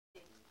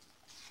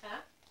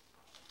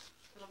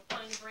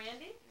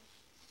Andy?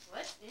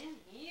 What's in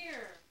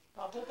here?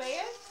 Bubble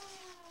bath?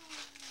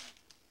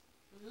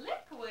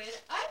 Liquid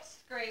ice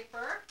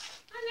scraper?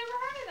 I never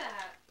heard of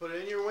that. Put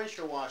it in your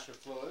windshield washer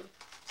fluid.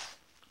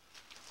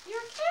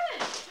 You're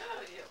kidding.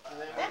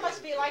 That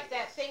must be like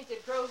that thing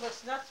that drove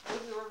us nuts when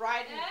we were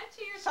riding. Add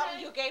to your Something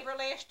tank. you gave her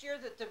last year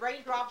that the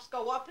raindrops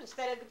go up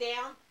instead of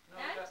down. No,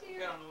 Add to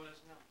your... on the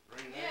list now.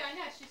 Yeah, I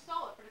know. She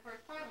saw it for the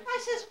first time. I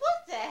says, what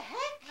the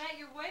heck? That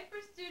your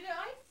wipers due to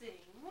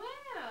icing.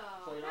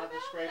 Wow. So you don't have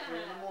to scrape it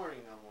in the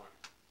morning no more.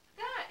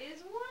 That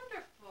is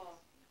wonderful.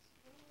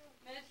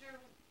 Measure.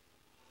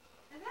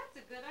 And that's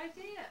a good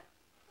idea.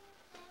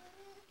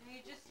 And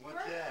you just What's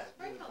that?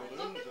 sprinkle it. The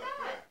Look balloons at up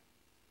that.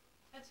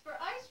 It's for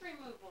ice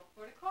removal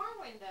for the car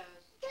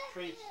windows.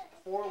 Treats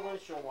 4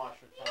 windshield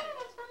washer Yeah, tanks.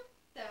 that's from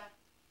that.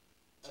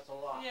 That's a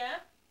lot. Yeah.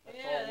 That's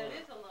Yeah, all that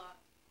winter. is a lot.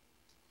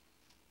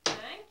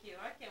 Thank you.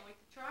 I can't wait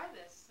to try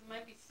this. There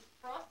might be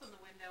frost on the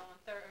window on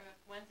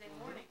Wednesday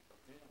morning.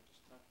 Yeah,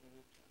 just tuck it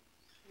in.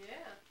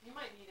 Yeah, you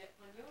might need it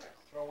on yours.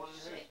 Throw one in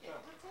here. Shake it.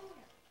 What's in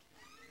here?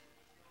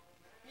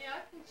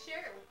 Yeah, I can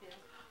share it with you.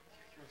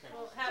 Okay.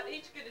 We'll have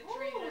each get a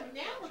treat. Oh,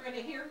 now we're going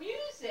to hear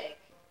music.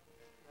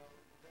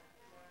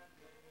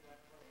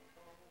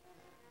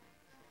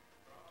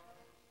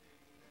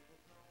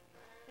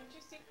 Did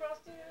you see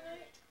Frosty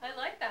tonight? I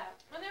like that.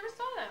 I never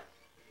saw that.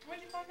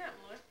 Where'd you find that,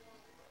 Melissa?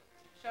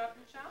 Shop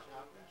and shop?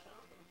 Shopping,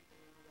 shopping.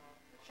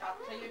 Shop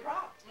till you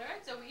drop.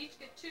 Alright, so we each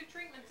get 2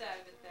 treatments out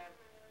of it then.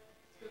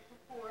 It's good for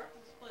 4.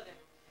 We'll split it.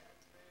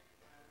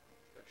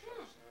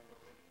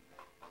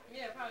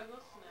 Yeah, probably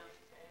will smell.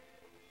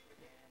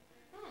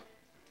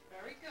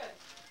 Very good.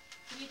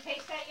 Can you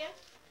taste that yet?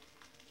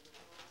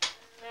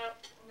 No.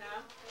 No.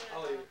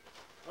 I'll leave it.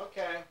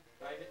 Okay.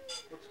 Bite it.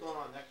 What's going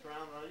on? Next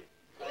round, ready?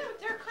 Yeah,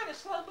 they're kind of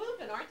slow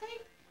moving, aren't they?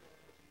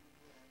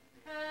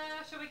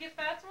 Should we get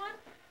Fats one?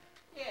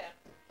 Yeah.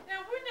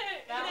 No, we're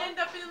not That gonna one? end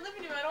up in the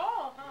living room at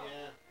all, huh?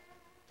 Yeah.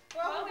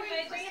 Well, we're we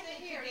may waiting for just sit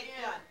Anthony here, to get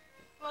yeah. done.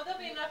 Well, there'll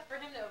be enough for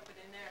him to open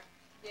in there.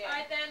 Yeah.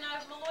 Alright then,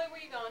 Malloy,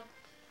 where you going?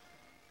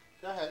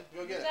 Go ahead.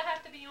 Go Does get that it.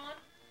 have to be on?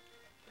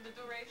 For the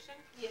duration?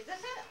 Yeah, does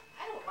it?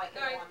 I don't like it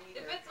Alright, on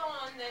either. if it's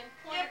on, then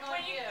point it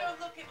on you.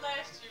 look at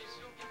last year's,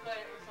 you'll be glad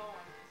it was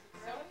on.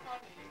 It's so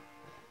funny.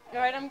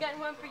 Alright, I'm getting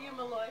one for you,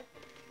 Malloy.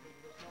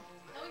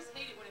 I always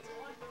hate it when it's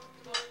on.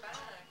 It's going back.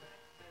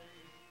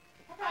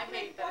 How about I bread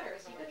make and butter?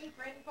 that Is he going to eat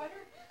bread and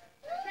butter?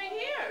 It's right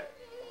here.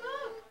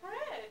 Look,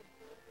 bread.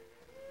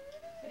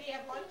 Did he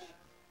have lunch?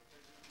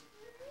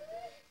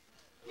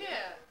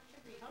 Yeah.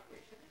 Should be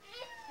hungry, shouldn't he?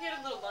 He had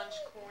a little lunch,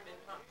 corn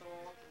and hot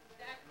dog.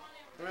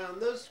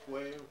 Around this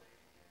way.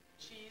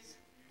 Cheese.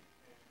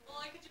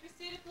 Molly, could you be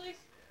seated, please?